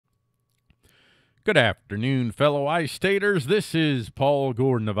Good afternoon, fellow iStaters. This is Paul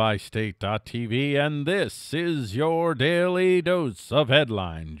Gordon of iState.tv, and this is your daily dose of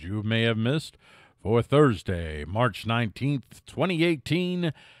headlines you may have missed for Thursday, March 19th,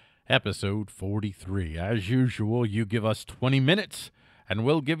 2018, episode 43. As usual, you give us 20 minutes, and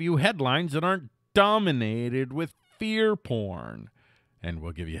we'll give you headlines that aren't dominated with fear porn. And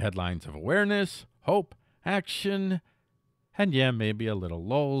we'll give you headlines of awareness, hope, action, and yeah, maybe a little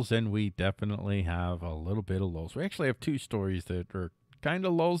lulls, and we definitely have a little bit of lulls. We actually have two stories that are kind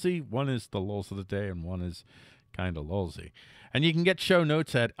of lulsy. One is the lulls of the day, and one is kind of lulsy. And you can get show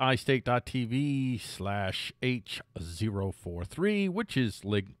notes at iState.tv/H043, which is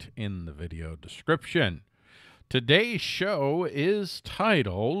linked in the video description. Today's show is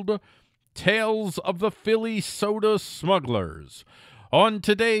titled Tales of the Philly Soda Smugglers. On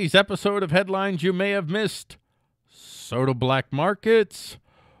today's episode of Headlines You May Have Missed, soda black markets,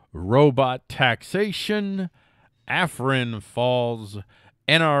 robot taxation, Afrin falls,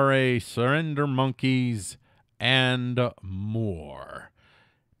 NRA surrender monkeys, and more.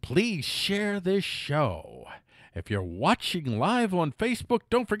 Please share this show. If you're watching live on Facebook,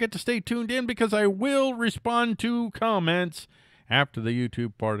 don't forget to stay tuned in because I will respond to comments after the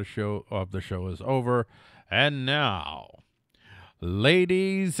YouTube part of the show is over. And now,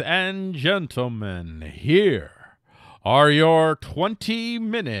 ladies and gentlemen, here are your 20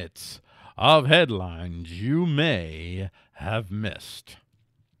 minutes of headlines you may have missed.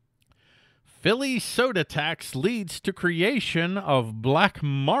 Philly soda tax leads to creation of black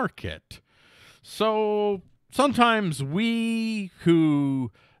market. So sometimes we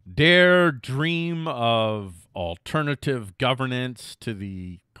who dare dream of alternative governance to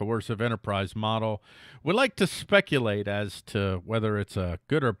the coercive enterprise model would like to speculate as to whether it's a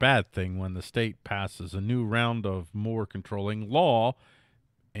good or bad thing when the state passes a new round of more controlling law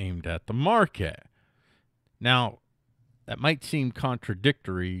aimed at the market. Now, that might seem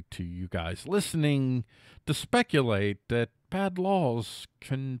contradictory to you guys listening to speculate that bad laws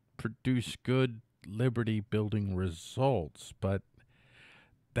can produce good liberty-building results, but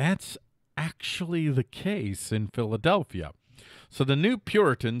that's actually the case in Philadelphia. So the new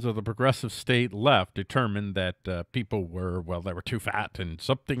Puritans of the progressive state left determined that people were, they were too fat and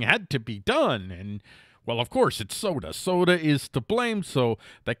something had to be done. And, well, of course, it's soda. Soda is to blame, so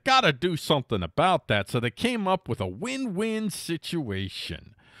they got to do something about that. So they came up with a win-win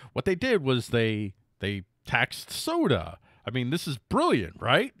situation. What they did was they taxed soda. I mean, this is brilliant,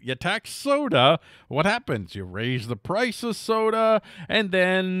 right? You tax soda. What happens? You raise the price of soda, and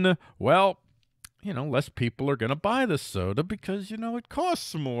then, less people are going to buy the soda because, it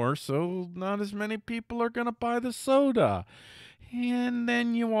costs more, so not as many people are going to buy the soda. And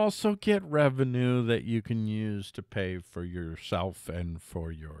then you also get revenue that you can use to pay for yourself and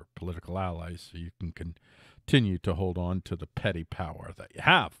for your political allies so you can continue to hold on to the petty power that you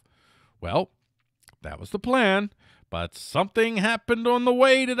have. Well, that was the plan, but something happened on the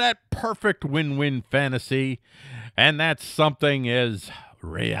way to that perfect win-win fantasy, and that something is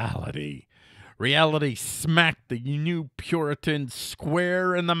reality. Reality smacked the new Puritans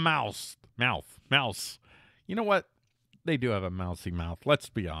square in the mouth. You know what? They do have a mousy mouth. Let's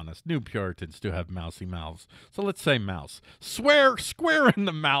be honest. New Puritans do have mousy mouths. So let's say mouse. Square in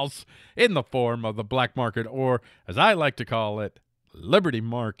the mouth in the form of the black market, or as I like to call it, liberty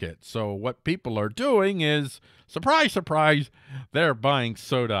market. So what people are doing is, surprise, surprise, they're buying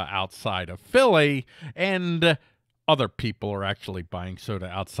soda outside of Philly, and other people are actually buying soda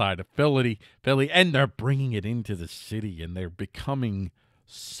outside of Philly, and they're bringing it into the city, and they're becoming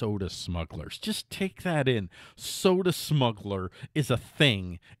soda smugglers. Just take that in. Soda smuggler is a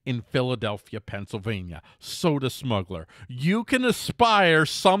thing in Philadelphia, Pennsylvania. Soda smuggler. You can aspire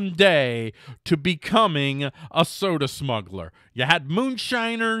someday to becoming a soda smuggler. You had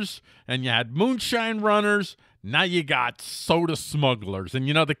moonshiners and you had moonshine runners. Now you got soda smugglers. And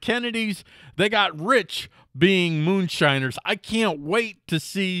the Kennedys, they got rich being moonshiners. I can't wait to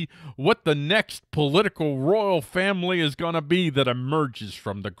see what the next political royal family is going to be that emerges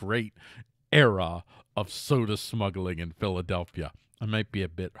from the great era of soda smuggling in Philadelphia. I might be a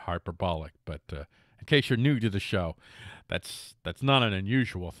bit hyperbolic, but in case you're new to the show, that's not an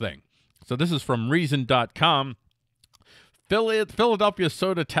unusual thing. So this is from Reason.com. Philadelphia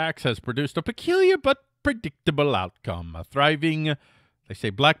soda tax has produced a peculiar but predictable outcome. A thriving, they say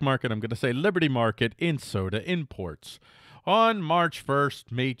black market, I'm going to say liberty market in soda imports. On March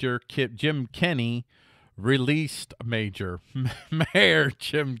 1st, Mayor Jim Kenney released Mayor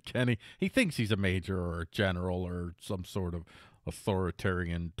Jim Kenney. He thinks he's a major or a general or some sort of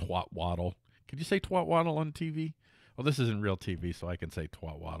authoritarian twat waddle. Could you say twat waddle on TV? Well, this isn't real TV, so I can say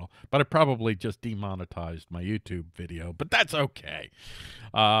twat waddle. But I probably just demonetized my YouTube video, but that's okay.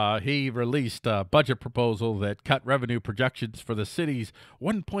 He released a budget proposal that cut revenue projections for the city's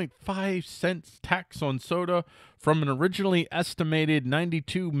 1.5 cents tax on soda from an originally estimated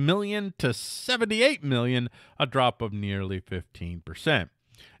 92 million to 78 million, a drop of nearly 15%.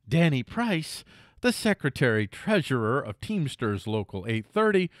 Danny Price, the secretary-treasurer of Teamsters Local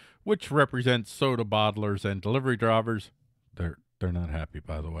 830, which represents soda bottlers and delivery drivers, they're not happy,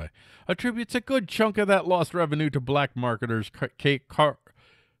 by the way, attributes a good chunk of that lost revenue to black marketers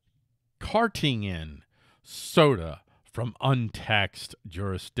carting in soda from untaxed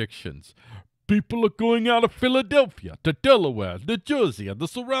jurisdictions. People are going out of Philadelphia to Delaware, New Jersey, and the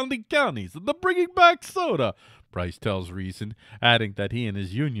surrounding counties, and they're bringing back soda, Price tells Reason, adding that he and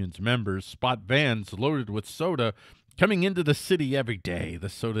his union's members spot vans loaded with soda coming into the city every day. The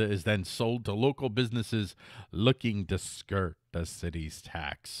soda is then sold to local businesses looking to skirt the city's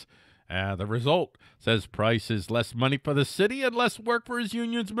tax. The result, says Price, is less money for the city and less work for his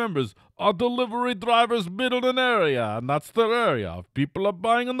union's members. Our delivery drivers build an area, and that's their area. If people are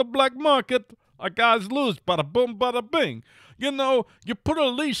buying on the black market, our guys lose. Bada boom, bada bing. You know, you put a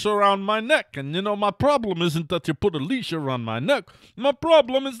leash around my neck, and, you know, my problem isn't that you put a leash around my neck. My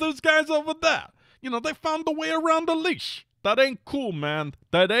problem is those guys over there. You know, they found a way around the leash. That ain't cool, man.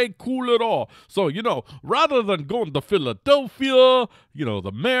 That ain't cool at all. So, you know, rather than going to Philadelphia, you know,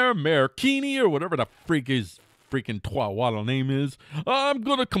 the Mayor Keeney, or whatever the freaking twat name is, I'm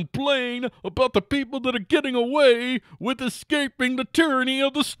going to complain about the people that are getting away with escaping the tyranny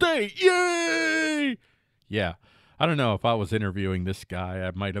of the state. Yay! Yeah. I don't know if I was interviewing this guy.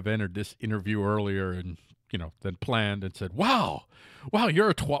 I might have entered this interview earlier and, you know, then planned and said, wow, you're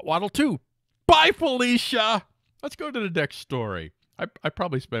a twat waddle too. Bye, Felicia. Let's go to the next story. I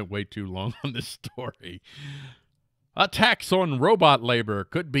probably spent way too long on this story. A tax on robot labor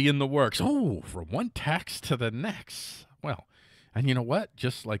could be in the works. Oh, from one tax to the next. Well, and you know what?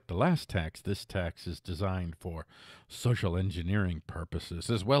 Just like the last tax, this tax is designed for social engineering purposes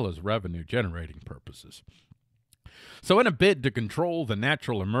as well as revenue-generating purposes. So in a bid to control the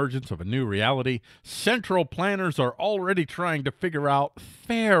natural emergence of a new reality, central planners are already trying to figure out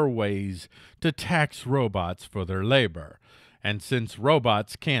fair ways to tax robots for their labor. And since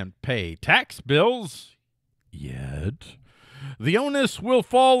robots can't pay tax bills yet, the onus will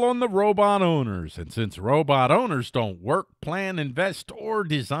fall on the robot owners. And since robot owners don't work, plan, invest, or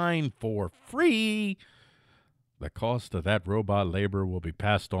design for free, the cost of that robot labor will be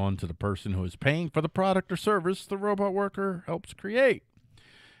passed on to the person who is paying for the product or service the robot worker helps create.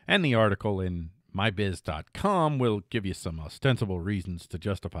 And the article in mybiz.com will give you some ostensible reasons to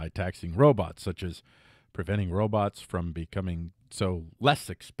justify taxing robots, such as preventing robots from becoming so less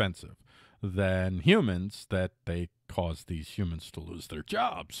expensive than humans that they cause these humans to lose their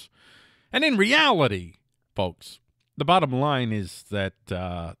jobs. And in reality, folks, the bottom line is that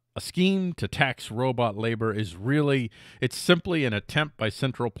a scheme to tax robot labor is it's simply an attempt by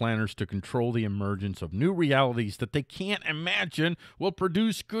central planners to control the emergence of new realities that they can't imagine will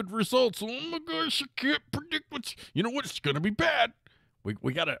produce good results. Oh my gosh, I can't predict it's going to be bad.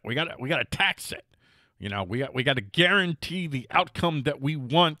 We gotta tax it. You know, we got to guarantee the outcome that we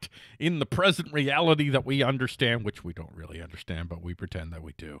want in the present reality that we understand, which we don't really understand, but we pretend that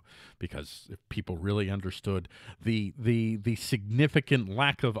we do. Because if people really understood the significant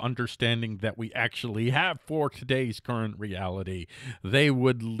lack of understanding that we actually have for today's current reality, they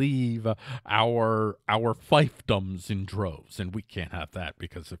would leave our fiefdoms in droves, and we can't have that,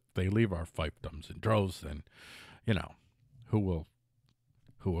 because if they leave our fiefdoms in droves, then, you know, who will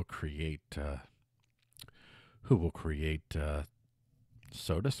create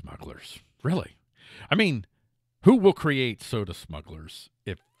soda smugglers? Really? I mean, who will create soda smugglers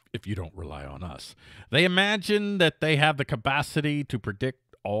if you don't rely on us? They imagine that they have the capacity to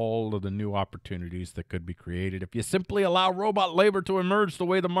predict all of the new opportunities that could be created if you simply allow robot labor to emerge the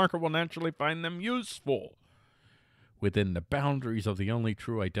way the market will naturally find them useful. Within the boundaries of the only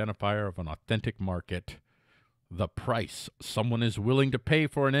true identifier of an authentic market, the price someone is willing to pay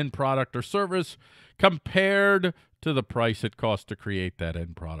for an end product or service compared to the price it costs to create that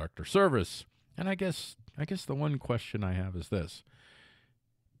end product or service. And I guess the one question I have is this.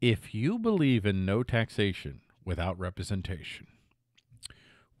 If you believe in no taxation without representation,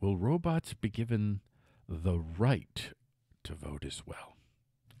 will robots be given the right to vote as well?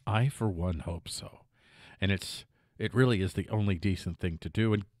 I, for one, hope so. And it really is the only decent thing to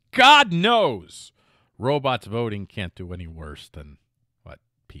do. And God knows robots voting can't do any worse than what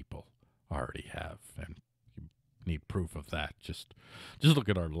people already have. And need proof of that. Just look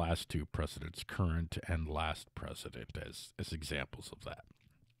at our last two presidents, current and last president, as examples of that.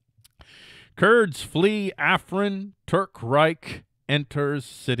 Kurds flee Afrin, Turk Reich enters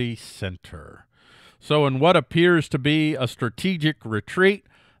city center. So in what appears to be a strategic retreat,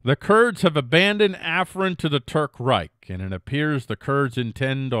 the Kurds have abandoned Afrin to the Turk Reich, and it appears the Kurds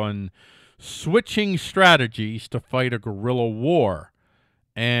intend on switching strategies to fight a guerrilla war.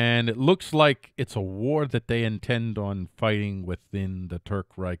 And it looks like it's a war that they intend on fighting within the Turk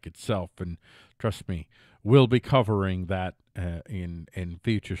Reich itself. And trust me, we'll be covering that in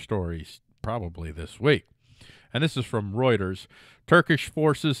future stories probably this week. And this is from Reuters. Turkish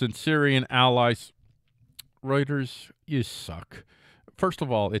forces and Syrian allies. Reuters, you suck. First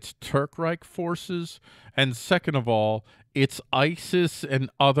of all, it's Turk Reich forces. And second of all, it's ISIS and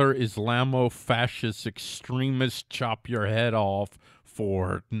other Islamo-fascist extremists chop your head off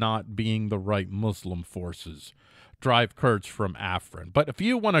for not being the right Muslim forces. Drive Kurds from Afrin. But if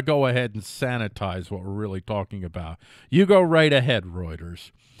you want to go ahead and sanitize what we're really talking about, you go right ahead,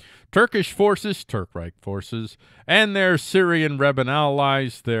 Reuters. Turkish forces, Turk Reich forces, and their Syrian Rebel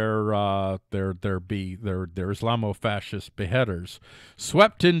allies, their Islamo-fascist beheaders,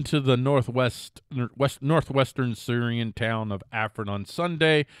 swept into the northwestern Syrian town of Afrin on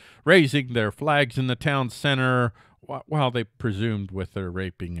Sunday, raising their flags in the town center, while they presumed with their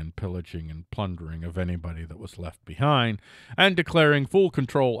raping and pillaging and plundering of anybody that was left behind, and declaring full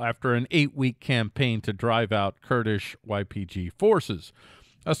control after an 8-week campaign to drive out Kurdish YPG forces.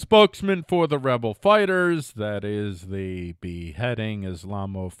 A spokesman for the rebel fighters, that is the beheading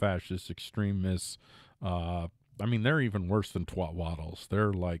Islamo-fascist extremists, I mean, they're even worse than twatwaddles.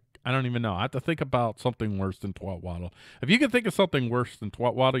 They're like, I don't even know. I have to think about something worse than twatwaddle. If you can think of something worse than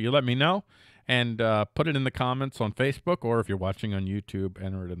twatwaddle, you let me know, and put it in the comments on Facebook, or if you're watching on YouTube,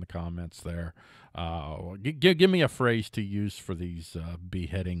 enter it in the comments there. Give me a phrase to use for these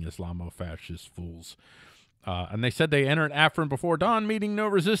beheading Islamo-fascist fools. And they said they entered Afrin before dawn, meeting no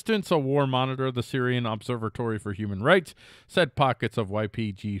resistance. A war monitor of the Syrian Observatory for Human Rights said pockets of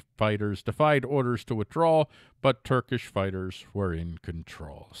YPG fighters defied orders to withdraw, but Turkish fighters were in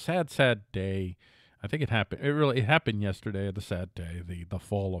control. Sad, sad day. I think it happened. It happened yesterday. The sad day, the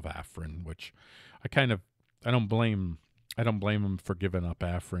fall of Afrin, which I don't blame them for giving up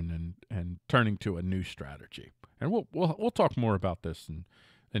Afrin and turning to a new strategy. And we'll talk more about this in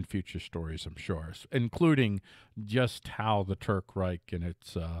future stories, I'm sure, including just how the Turk Reich and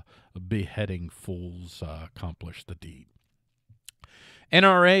its beheading fools accomplished the deed.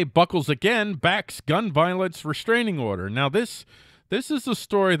 NRA buckles again, backs gun violence restraining order. Now, this is a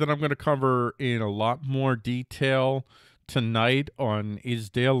story that I'm going to cover in a lot more detail tonight on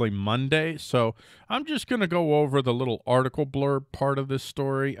iSDaily Monday. So I'm just going to go over the little article blurb part of this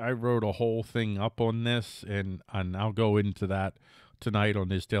story. I wrote a whole thing up on this, and I'll go into that tonight on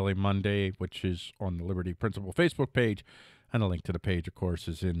iSDaily Monday, which is on the Liberty Principle Facebook page. And a link to the page, of course,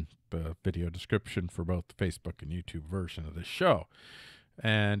 is in the video description for both the Facebook and YouTube version of this show.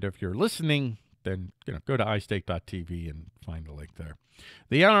 And if you're listening, then go to iState.tv and find the link there.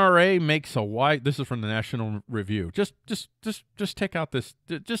 The NRA makes a wide. This is from the National Review. Just check out this.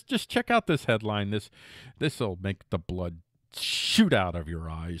 Just check out this headline. This'll make the blood shoot out of your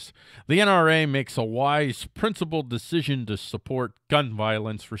eyes. The NRA makes a wise, principled decision to support gun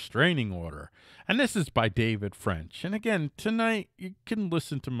violence restraining order. And this is by David French. And again, tonight you can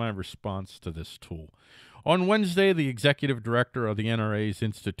listen to my response to this tool. On Wednesday, the executive director of the NRA's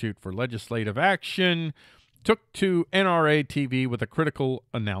Institute for Legislative Action took to NRA TV with a critical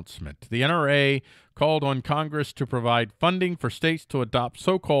announcement. The NRA called on Congress to provide funding for states to adopt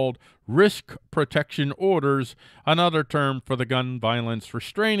so-called risk protection orders, another term for the gun violence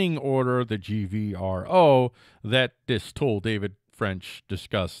restraining order, the GVRO, that this tool, David French,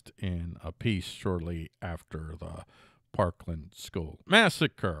 discussed in a piece shortly after the Parkland school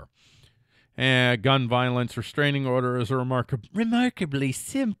massacre. Gun violence restraining order is a remarkably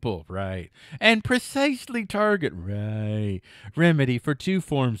simple, right, and precisely target, right, remedy for two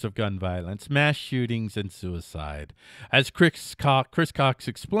forms of gun violence, mass shootings and suicide. As Chris Cox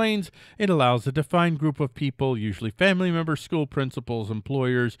explains, it allows a defined group of people, usually family members, school principals,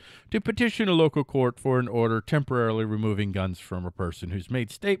 employers, to petition a local court for an order temporarily removing guns from a person who's made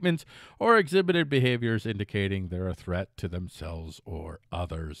statements or exhibited behaviors indicating they're a threat to themselves or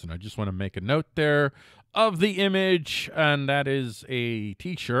others. And I just want to make a note there of the image, and that is a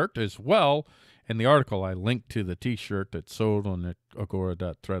t-shirt as well. In the article, I linked to the t-shirt that's sold on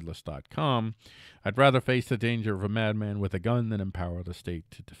agora.threadless.com. I'd rather face the danger of a madman with a gun than empower the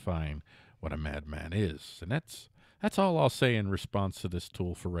state to define what a madman is. And that's all I'll say in response to this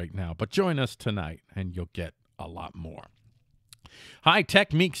tool for right now. But join us tonight, and you'll get a lot more.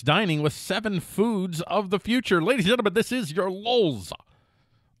 High-tech meets dining with 7 foods of the future. Ladies and gentlemen, this is your LOLs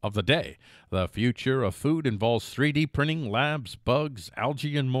of the day. The future of food involves 3D printing, labs, bugs,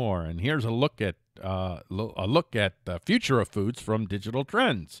 algae, and more. And here's a look at the future of foods from Digital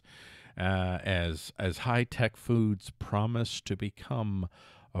Trends, as high-tech foods promise to become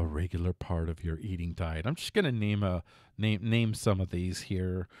a regular part of your eating diet. I'm just going to name some of these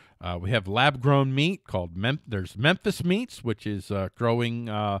here. We have lab-grown meat called there's Memphis Meats, which is growing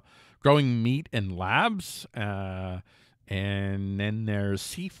meat in labs. And then there's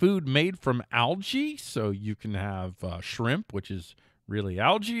seafood made from algae, so you can have shrimp, which is really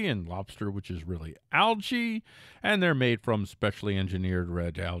algae, and lobster, which is really algae, and they're made from specially engineered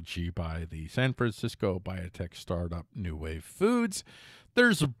red algae by the San Francisco biotech startup New Wave Foods.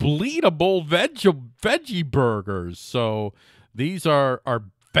 There's bleedable veggie burgers. So these are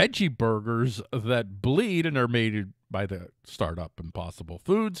veggie burgers that bleed and are made by the startup Impossible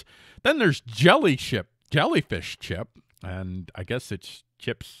Foods. Then there's jellyfish chip, and I guess it's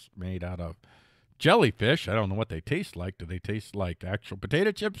chips made out of jellyfish. I don't know what they taste like. Do they taste like actual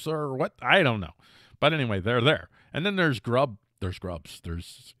potato chips or what? I don't know. But anyway, they're there. And then there's grubs,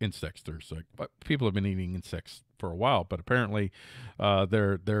 there's insects, but people have been eating insects for a while, but apparently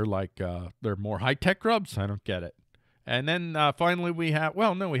they're more high-tech grubs. I don't get it. And then finally we have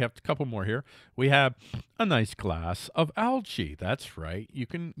a couple more here. We have a nice glass of algae. That's right. You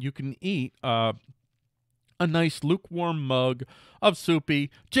can eat a nice lukewarm mug of soupy,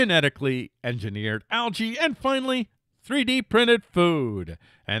 genetically engineered algae. And finally, 3D printed food.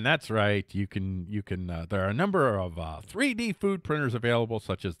 And that's right, you can there are a number of 3D food printers available,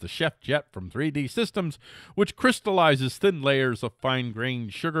 such as the Chef Jet from 3D Systems, which crystallizes thin layers of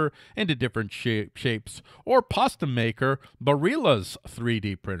fine-grained sugar into different shapes, or Pasta Maker, Barilla's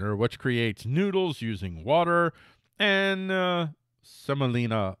 3D printer, which creates noodles using water and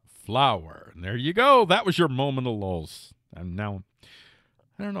semolina flour. And there you go. That was your moment of lulz. And now,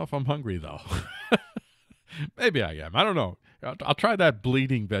 I don't know if I'm hungry, though. Maybe I am. I don't know. I'll try that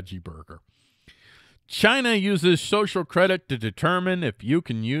bleeding veggie burger. China uses social credit to determine if you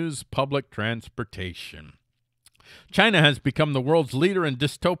can use public transportation. China has become the world's leader in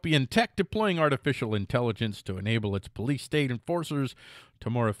dystopian tech, deploying artificial intelligence to enable its police state enforcers to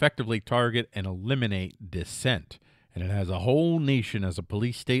more effectively target and eliminate dissent. And it has a whole nation as a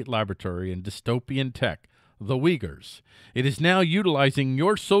police state laboratory in dystopian tech, the Uyghurs. It is now utilizing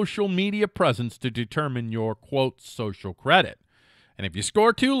your social media presence to determine your, quote, social credit. And if you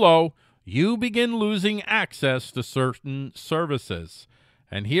score too low, you begin losing access to certain services.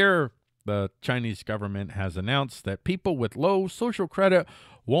 And here, the Chinese government has announced that people with low social credit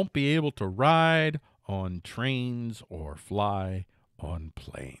won't be able to ride on trains or fly on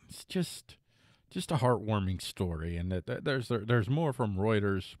planes. Just a heartwarming story, and there's more from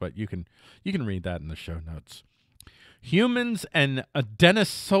Reuters, but you can read that in the show notes. Humans and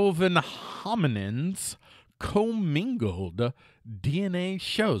Denisovan hominins commingled DNA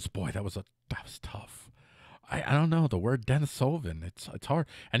shows. Boy, that was tough. I don't know, the word Denisovan, it's hard.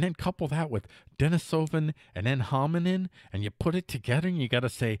 And then couple that with Denisovan and then hominin, and you put it together and you got to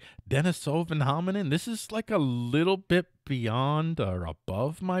say Denisovan hominin. This is like a little bit beyond or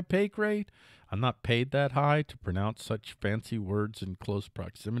above my pay grade. I'm not paid that high to pronounce such fancy words in close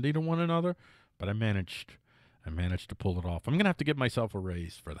proximity to one another, but I managed to pull it off. I'm going to have to give myself a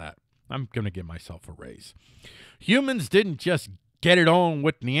raise for that. I'm going to give myself a raise. Humans didn't just get it on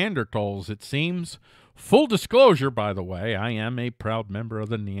with Neanderthals, it seems. Full disclosure, by the way, I am a proud member of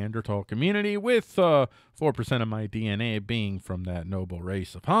the Neanderthal community, with 4% of my DNA being from that noble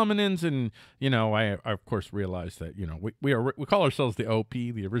race of hominins. And, I of course realize that, we call ourselves the OP,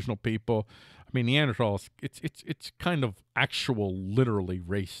 the original people. I mean, Neanderthals, it's kind of literally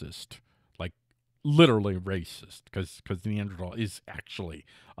racist. Literally racist, because Neanderthal is actually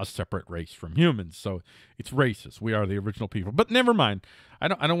a separate race from humans, so it's racist. We are the original people, but never mind. I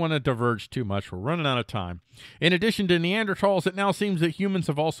don't want to diverge too much. We're running out of time. In addition to Neanderthals, it now seems that humans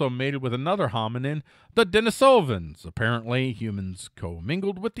have also mated with another hominin, the Denisovans. Apparently, humans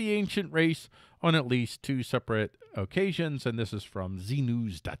commingled with the ancient race on at least 2 separate occasions, and this is from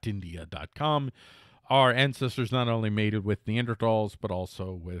znews.india.com. Our ancestors not only mated with Neanderthals, but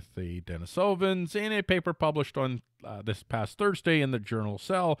also with the Denisovans. In a paper published on this past Thursday in the journal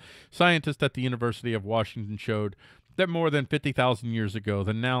Cell, scientists at the University of Washington showed that more than 50,000 years ago,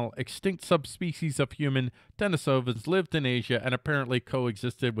 the now extinct subspecies of human Denisovans lived in Asia and apparently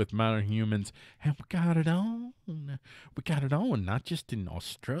coexisted with modern humans. And we got it on. We got it on, not just in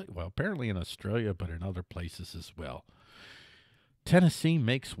Australia. Well, apparently in Australia, but in other places as well. Tennessee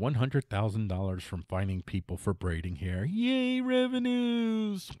makes $100,000 from fining people for braiding hair. Yay,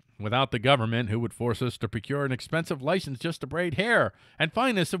 revenues! Without the government, who would force us to procure an expensive license just to braid hair and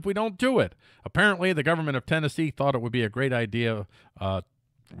fine us if we don't do it? Apparently, the government of Tennessee thought it would be a great idea,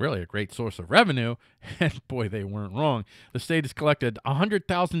 really a great source of revenue, and boy, they weren't wrong. The state has collected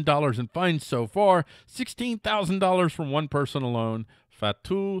 $100,000 in fines so far, $16,000 from one person alone,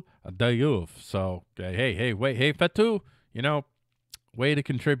 Fatou Dayouf. So, hey, Fatou, way to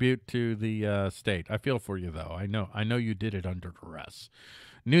contribute to the state. I feel for you, though. I know you did it under duress.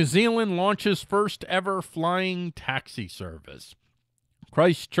 New Zealand launches first ever flying taxi service.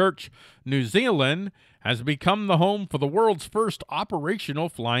 Christchurch, New Zealand, has become the home for the world's first operational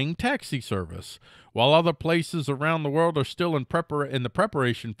flying taxi service. While other places around the world are still in the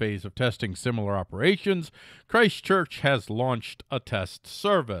preparation phase of testing similar operations, Christchurch has launched a test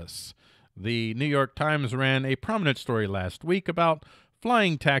service. The New York Times ran a prominent story last week about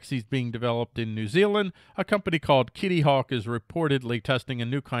flying taxis being developed in New Zealand. A company called Kitty Hawk is reportedly testing a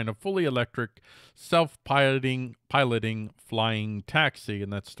new kind of fully electric, self-piloting flying taxi,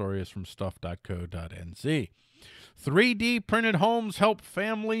 and that story is from stuff.co.nz. 3D printed homes help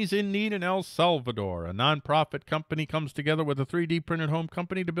families in need in El Salvador. A nonprofit company comes together with a 3D printed home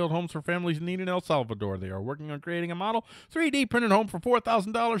company to build homes for families in need in El Salvador. They are working on creating a model 3D printed home for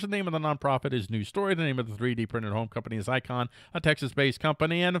 $4,000. The name of the nonprofit is New Story. The name of the 3D printed home company is Icon, a Texas-based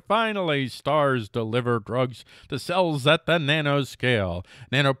company. And finally, stars deliver drugs to cells at the nanoscale.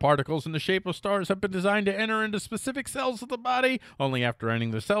 Nanoparticles in the shape of stars have been designed to enter into specific cells of the body. Only after entering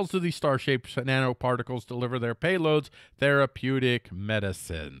the cells do these star-shaped nanoparticles deliver their payload. Therapeutic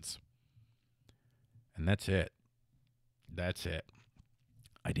medicines. And that's it. That's it.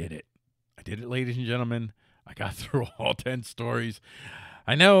 I did it. I did it, ladies and gentlemen. I got through all 10 stories.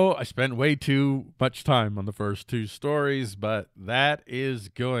 I know I spent way too much time on the first 2 stories, but that is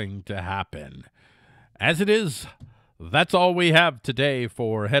going to happen. As it is, that's all we have today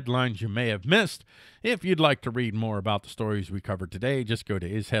for headlines you may have missed. If you'd like to read more about the stories we covered today, just go to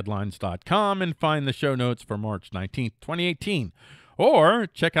isheadlines.com and find the show notes for March 19th, 2018. Or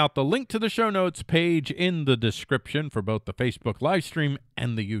check out the link to the show notes page in the description for both the Facebook live stream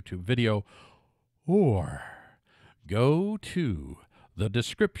and the YouTube video. Or go to the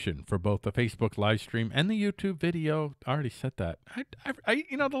description for both the Facebook live stream and the YouTube video. I already said that.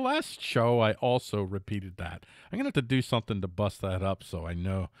 The last show I also repeated that. I'm going to have to do something to bust that up so I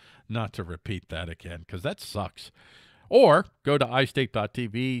know not to repeat that again, because that sucks. Or go to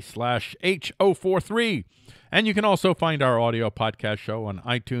iState.tv/H043. And you can also find our audio podcast show on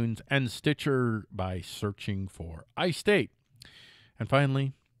iTunes and Stitcher by searching for iState. And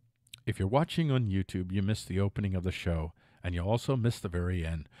finally, if you're watching on YouTube, you missed the opening of the show. And you'll also miss the very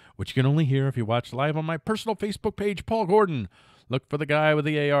end, which you can only hear if you watch live on my personal Facebook page, Paul Gordon. Look for the guy with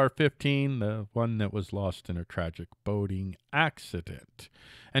the AR-15, the one that was lost in a tragic boating accident.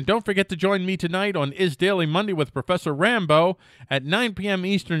 And don't forget to join me tonight on iSDaily Monday with Professor Rambo at 9 p.m.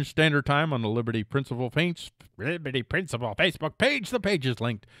 Eastern Standard Time on the Liberty Principle Facebook page. The page is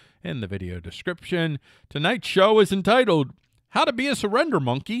linked in the video description. Tonight's show is entitled How to Be a Surrender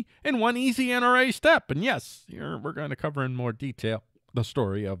Monkey in One Easy NRA Step. And yes, we're going to cover in more detail the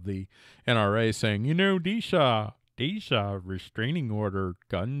story of the NRA saying, these restraining order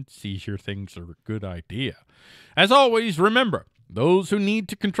gun seizure things are a good idea. As always, remember, those who need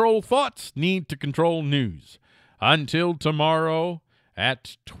to control thoughts need to control news. Until tomorrow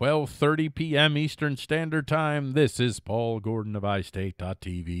at 12:30 p.m. Eastern Standard Time, this is Paul Gordon of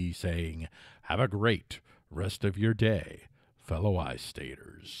iState.tv saying, have a great rest of your day, fellow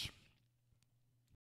iStaters.